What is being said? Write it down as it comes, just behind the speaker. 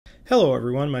Hello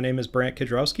everyone, my name is Brant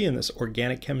Kidrowski and this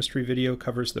organic chemistry video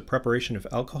covers the preparation of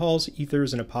alcohols,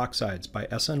 ethers, and epoxides by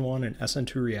SN1 and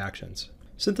SN2 reactions.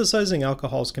 Synthesizing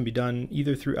alcohols can be done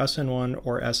either through SN1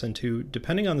 or SN2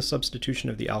 depending on the substitution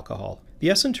of the alcohol. The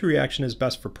SN2 reaction is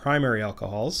best for primary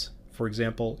alcohols. For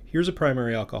example, here's a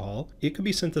primary alcohol. It could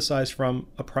be synthesized from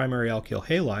a primary alkyl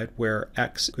halide where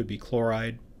X could be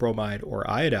chloride, bromide, or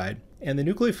iodide. And the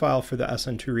nucleophile for the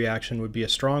SN2 reaction would be a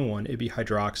strong one, it'd be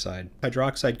hydroxide.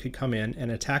 Hydroxide could come in and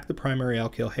attack the primary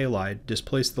alkyl halide,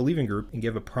 displace the leaving group, and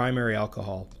give a primary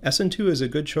alcohol. SN2 is a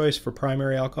good choice for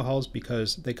primary alcohols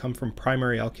because they come from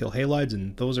primary alkyl halides,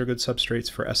 and those are good substrates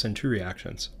for SN2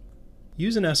 reactions.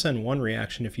 Use an SN1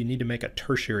 reaction if you need to make a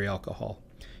tertiary alcohol.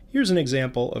 Here's an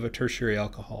example of a tertiary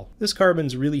alcohol. This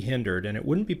carbon's really hindered, and it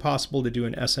wouldn't be possible to do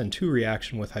an SN2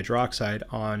 reaction with hydroxide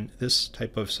on this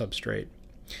type of substrate.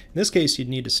 In this case, you'd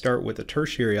need to start with a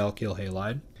tertiary alkyl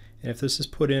halide, and if this is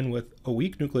put in with a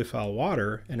weak nucleophile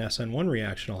water, an SN1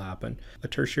 reaction will happen. A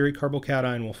tertiary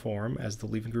carbocation will form as the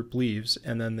leaving group leaves,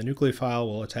 and then the nucleophile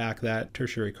will attack that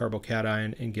tertiary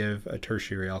carbocation and give a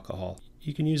tertiary alcohol.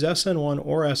 You can use SN1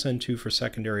 or SN2 for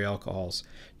secondary alcohols.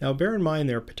 Now bear in mind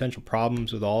there are potential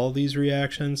problems with all of these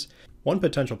reactions. One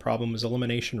potential problem is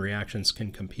elimination reactions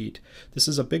can compete. This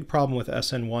is a big problem with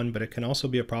SN1, but it can also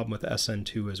be a problem with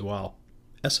SN2 as well.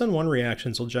 SN1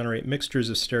 reactions will generate mixtures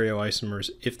of stereoisomers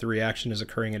if the reaction is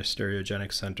occurring at a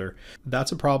stereogenic center.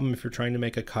 That's a problem if you're trying to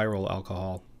make a chiral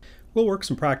alcohol. We'll work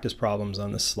some practice problems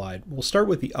on this slide. We'll start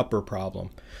with the upper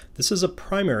problem. This is a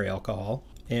primary alcohol,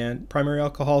 and primary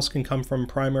alcohols can come from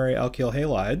primary alkyl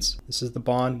halides. This is the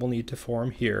bond we'll need to form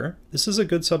here. This is a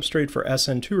good substrate for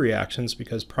SN2 reactions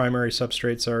because primary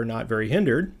substrates are not very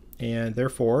hindered. And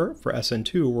therefore, for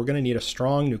SN2, we're going to need a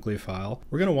strong nucleophile.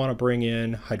 We're going to want to bring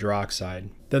in hydroxide.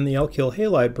 Then the alkyl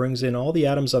halide brings in all the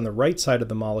atoms on the right side of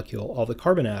the molecule, all the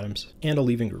carbon atoms, and a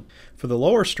leaving group. For the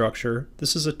lower structure,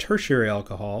 this is a tertiary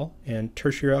alcohol, and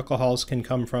tertiary alcohols can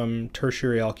come from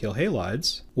tertiary alkyl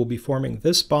halides. We'll be forming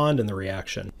this bond in the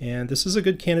reaction. And this is a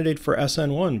good candidate for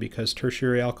SN1 because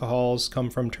tertiary alcohols come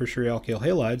from tertiary alkyl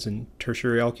halides, and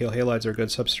tertiary alkyl halides are good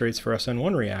substrates for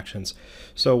SN1 reactions.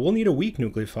 So we'll need a weak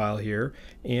nucleophile here.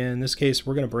 In this case,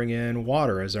 we're going to bring in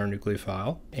water as our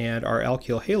nucleophile, and our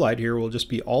alkyl halide here will just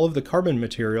be all of the carbon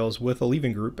materials with a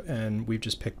leaving group, and we've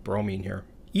just picked bromine here.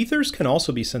 Ethers can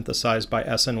also be synthesized by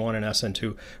SN1 and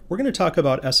SN2. We're going to talk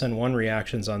about SN1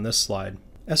 reactions on this slide.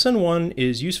 SN1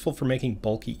 is useful for making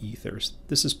bulky ethers.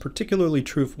 This is particularly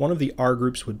true if one of the R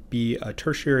groups would be a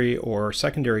tertiary or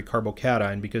secondary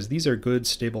carbocation because these are good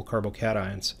stable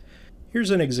carbocations. Here's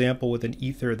an example with an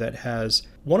ether that has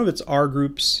one of its R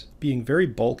groups being very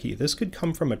bulky. This could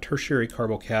come from a tertiary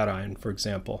carbocation, for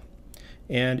example.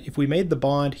 And if we made the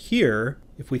bond here,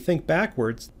 if we think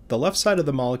backwards, the left side of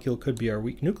the molecule could be our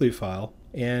weak nucleophile.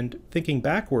 And thinking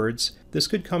backwards, this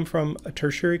could come from a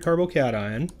tertiary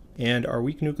carbocation and our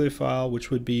weak nucleophile,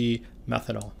 which would be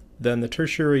methanol. Then the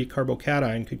tertiary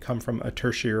carbocation could come from a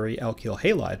tertiary alkyl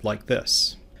halide like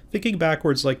this. Thinking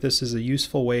backwards like this is a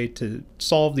useful way to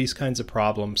solve these kinds of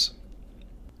problems.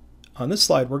 On this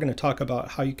slide, we're going to talk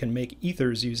about how you can make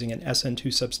ethers using an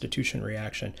SN2 substitution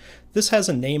reaction. This has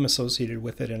a name associated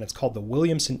with it, and it's called the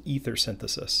Williamson Ether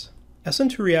Synthesis.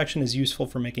 SN2 reaction is useful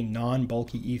for making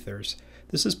non-bulky ethers.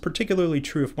 This is particularly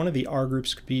true if one of the R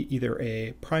groups could be either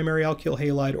a primary alkyl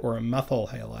halide or a methyl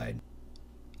halide.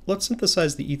 Let's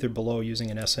synthesize the ether below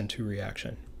using an SN2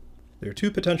 reaction. There are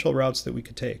two potential routes that we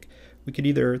could take. We could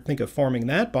either think of forming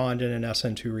that bond in an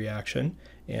SN2 reaction,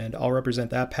 and I'll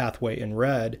represent that pathway in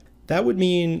red. That would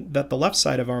mean that the left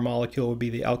side of our molecule would be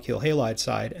the alkyl halide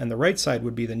side, and the right side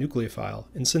would be the nucleophile.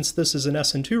 And since this is an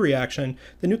SN2 reaction,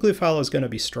 the nucleophile is going to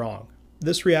be strong.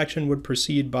 This reaction would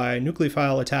proceed by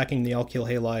nucleophile attacking the alkyl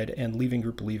halide and leaving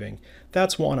group leaving.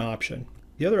 That's one option.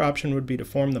 The other option would be to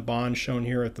form the bond shown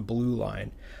here at the blue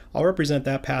line. I'll represent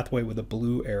that pathway with a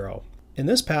blue arrow. In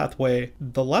this pathway,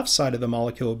 the left side of the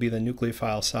molecule would be the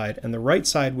nucleophile side, and the right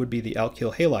side would be the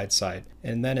alkyl halide side.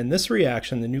 And then in this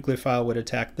reaction, the nucleophile would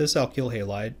attack this alkyl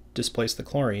halide, displace the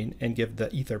chlorine, and give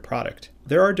the ether product.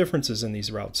 There are differences in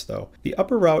these routes, though. The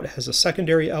upper route has a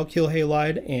secondary alkyl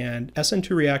halide, and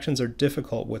SN2 reactions are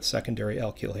difficult with secondary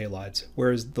alkyl halides,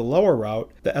 whereas the lower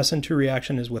route, the SN2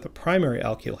 reaction is with a primary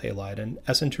alkyl halide, and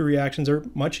SN2 reactions are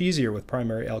much easier with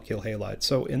primary alkyl halides.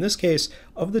 So in this case,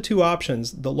 of the two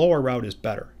options, the lower route is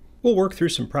better. We'll work through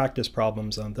some practice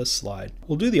problems on this slide.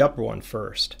 We'll do the upper one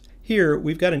first. Here,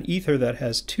 we've got an ether that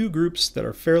has two groups that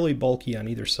are fairly bulky on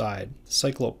either side,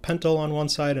 cyclopentyl on one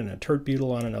side and a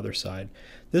tert-butyl on another side.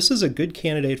 This is a good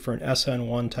candidate for an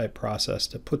SN1 type process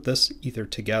to put this ether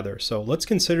together, so let's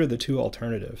consider the two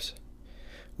alternatives.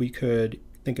 We could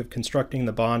Think of constructing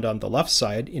the bond on the left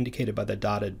side, indicated by the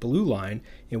dotted blue line,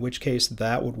 in which case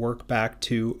that would work back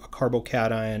to a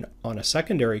carbocation on a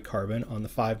secondary carbon on the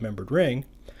 5-membered ring.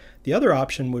 The other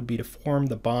option would be to form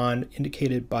the bond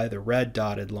indicated by the red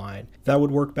dotted line. That would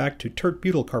work back to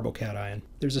tert-butyl carbocation.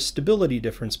 There's a stability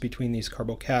difference between these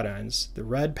carbocations. The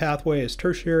red pathway is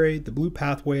tertiary, the blue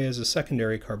pathway is a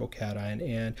secondary carbocation,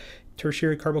 and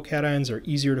tertiary carbocations are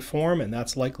easier to form, and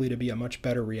that's likely to be a much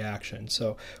better reaction.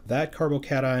 So that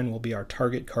carbocation will be our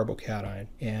target carbocation,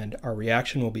 and our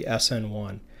reaction will be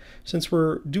SN1. Since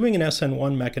we're doing an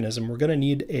SN1 mechanism, we're going to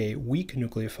need a weak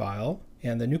nucleophile,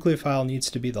 and the nucleophile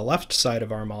needs to be the left side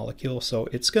of our molecule, so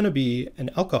it's going to be an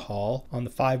alcohol on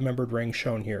the 5-membered ring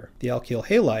shown here. The alkyl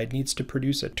halide needs to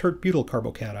produce a tert-butyl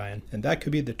carbocation, and that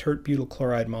could be the tert-butyl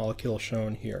chloride molecule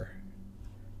shown here.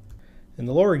 In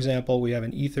the lower example, we have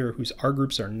an ether whose R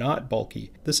groups are not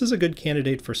bulky. This is a good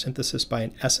candidate for synthesis by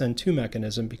an SN2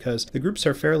 mechanism because the groups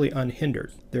are fairly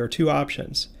unhindered. There are two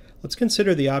options. Let's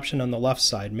consider the option on the left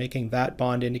side, making that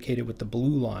bond indicated with the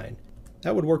blue line.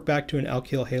 That would work back to an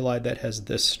alkyl halide that has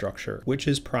this structure, which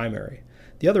is primary.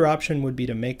 The other option would be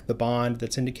to make the bond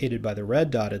that's indicated by the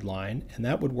red dotted line, and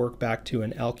that would work back to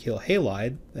an alkyl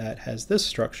halide that has this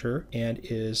structure and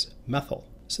is methyl.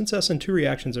 Since SN2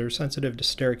 reactions are sensitive to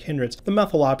steric hindrance, the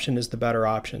methyl option is the better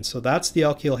option, so that's the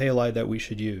alkyl halide that we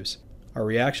should use. Our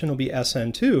reaction will be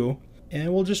SN2,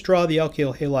 and we'll just draw the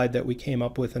alkyl halide that we came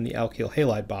up with in the alkyl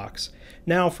halide box.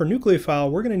 Now for nucleophile,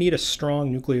 we're going to need a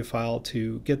strong nucleophile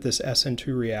to get this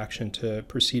SN2 reaction to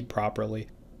proceed properly.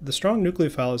 The strong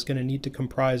nucleophile is going to need to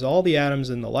comprise all the atoms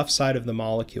in the left side of the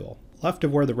molecule, left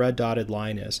of where the red dotted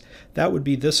line is. That would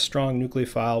be this strong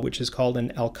nucleophile, which is called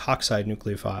an alkoxide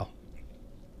nucleophile.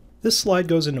 This slide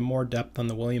goes into more depth on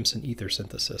the Williamson ether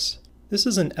synthesis. This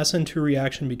is an SN2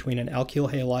 reaction between an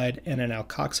alkyl halide and an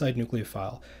alkoxide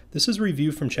nucleophile. This is a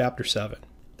review from Chapter 7.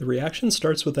 The reaction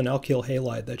starts with an alkyl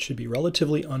halide that should be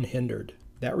relatively unhindered.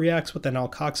 That reacts with an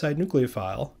alkoxide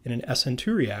nucleophile in an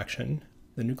SN2 reaction.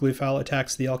 The nucleophile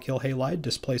attacks the alkyl halide,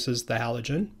 displaces the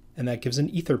halogen, and that gives an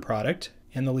ether product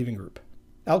and the leaving group.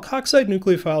 Alkoxide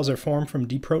nucleophiles are formed from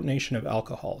deprotonation of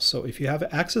alcohol, so if you have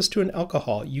access to an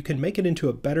alcohol, you can make it into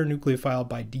a better nucleophile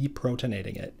by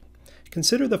deprotonating it.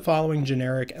 Consider the following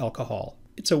generic alcohol.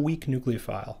 It's a weak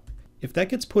nucleophile. If that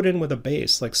gets put in with a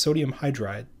base like sodium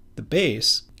hydride, the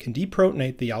base can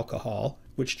deprotonate the alcohol,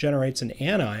 which generates an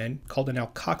anion called an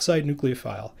alkoxide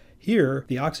nucleophile. Here,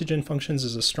 the oxygen functions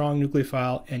as a strong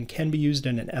nucleophile and can be used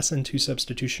in an SN2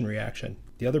 substitution reaction.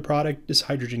 The other product is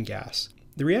hydrogen gas.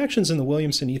 The reactions in the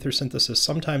Williamson ether synthesis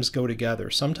sometimes go together.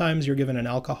 Sometimes you're given an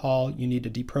alcohol, you need to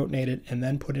deprotonate it, and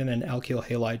then put in an alkyl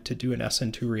halide to do an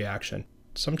SN2 reaction.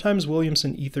 Sometimes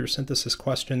Williamson ether synthesis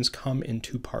questions come in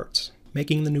two parts,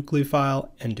 making the nucleophile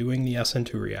and doing the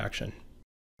SN2 reaction.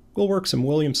 We'll work some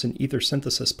Williamson ether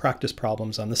synthesis practice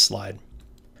problems on this slide.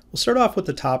 We'll start off with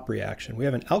the top reaction. We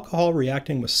have an alcohol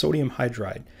reacting with sodium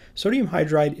hydride. Sodium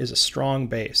hydride is a strong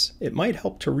base. It might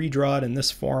help to redraw it in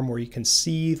this form where you can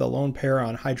see the lone pair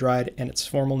on hydride and its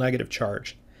formal negative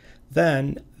charge.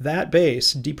 Then that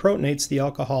base deprotonates the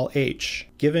alcohol H,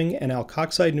 giving an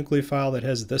alkoxide nucleophile that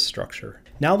has this structure.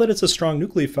 Now that it's a strong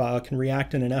nucleophile, it can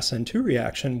react in an SN2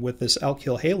 reaction with this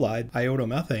alkyl halide,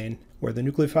 iodomethane, where the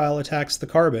nucleophile attacks the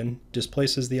carbon,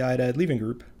 displaces the iodide leaving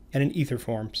group, and an ether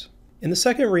forms. In the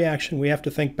second reaction, we have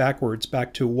to think backwards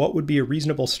back to what would be a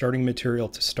reasonable starting material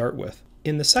to start with.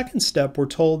 In the second step, we're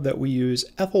told that we use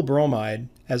ethyl bromide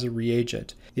as a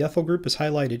reagent. The ethyl group is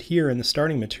highlighted here in the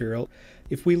starting material.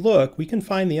 If we look, we can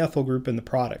find the ethyl group in the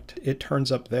product. It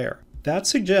turns up there. That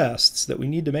suggests that we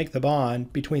need to make the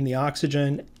bond between the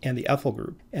oxygen and the ethyl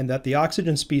group, and that the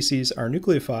oxygen species, our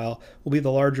nucleophile, will be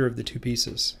the larger of the two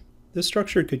pieces. This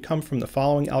structure could come from the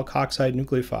following alkoxide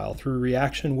nucleophile through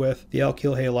reaction with the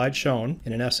alkyl halide shown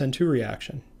in an SN2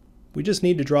 reaction. We just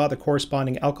need to draw the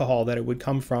corresponding alcohol that it would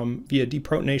come from via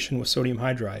deprotonation with sodium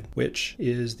hydride, which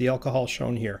is the alcohol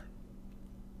shown here.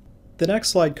 The next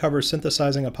slide covers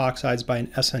synthesizing epoxides by an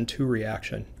SN2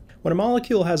 reaction. When a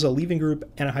molecule has a leaving group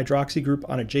and a hydroxy group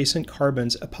on adjacent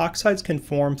carbons, epoxides can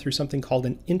form through something called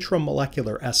an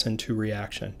intramolecular SN2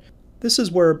 reaction. This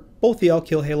is where both the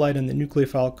alkyl halide and the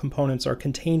nucleophile components are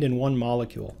contained in one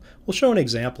molecule. We'll show an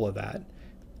example of that.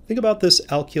 Think about this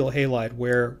alkyl halide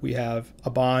where we have a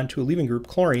bond to a leaving group,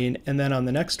 chlorine, and then on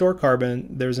the next door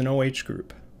carbon there's an OH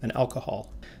group, an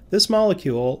alcohol. This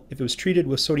molecule, if it was treated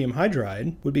with sodium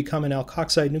hydride, would become an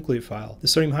alkoxide nucleophile. The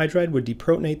sodium hydride would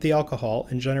deprotonate the alcohol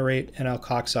and generate an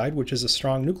alkoxide, which is a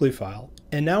strong nucleophile.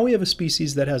 And now we have a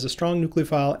species that has a strong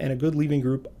nucleophile and a good leaving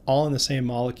group all in the same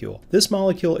molecule. This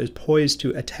molecule is poised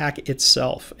to attack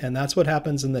itself, and that's what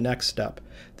happens in the next step.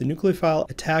 the nucleophile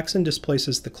attacks and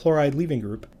displaces the chloride leaving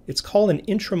group. It's called an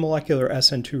intramolecular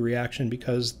SN2 reaction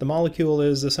because the molecule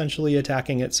is essentially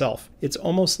attacking itself. It's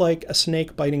almost like a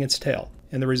snake biting its tail,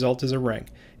 and the result is a ring.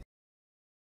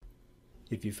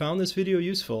 If you found this video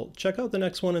useful, check out the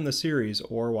next one in the series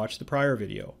or watch the prior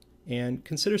video. And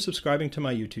consider subscribing to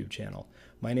my YouTube channel.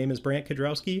 My name is Brant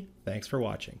Kudrowski. Thanks for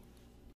watching.